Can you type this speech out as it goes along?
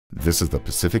This is the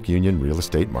Pacific Union Real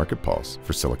Estate Market Pulse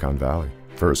for Silicon Valley,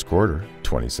 first quarter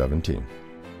 2017.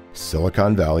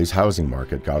 Silicon Valley's housing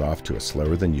market got off to a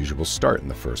slower than usual start in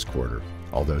the first quarter,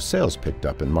 although sales picked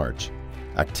up in March.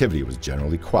 Activity was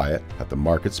generally quiet at the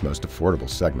market's most affordable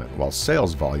segment, while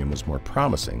sales volume was more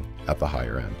promising at the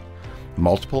higher end.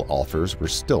 Multiple offers were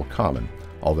still common,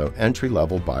 although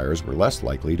entry-level buyers were less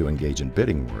likely to engage in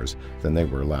bidding wars than they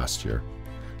were last year.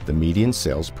 The median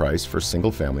sales price for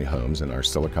single-family homes in our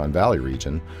Silicon Valley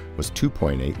region was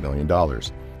 $2.8 million,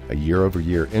 a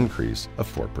year-over-year increase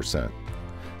of 4%.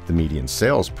 The median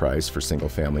sales price for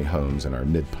single-family homes in our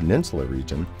Mid-Peninsula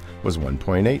region was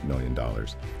 $1.8 million,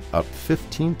 up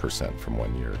 15% from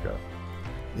 1 year ago.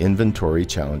 Inventory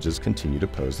challenges continue to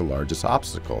pose the largest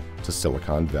obstacle to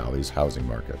Silicon Valley's housing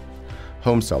market.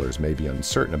 Home sellers may be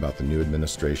uncertain about the new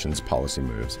administration's policy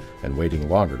moves and waiting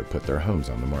longer to put their homes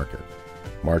on the market.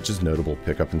 March's notable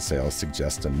pickup in sales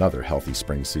suggests another healthy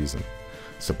spring season.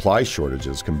 Supply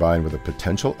shortages combined with a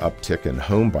potential uptick in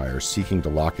home buyers seeking to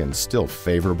lock in still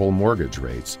favorable mortgage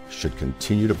rates should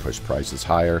continue to push prices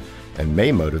higher and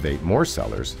may motivate more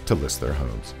sellers to list their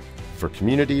homes. For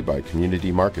community by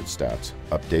community market stats,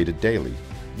 updated daily,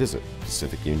 visit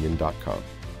pacificunion.com.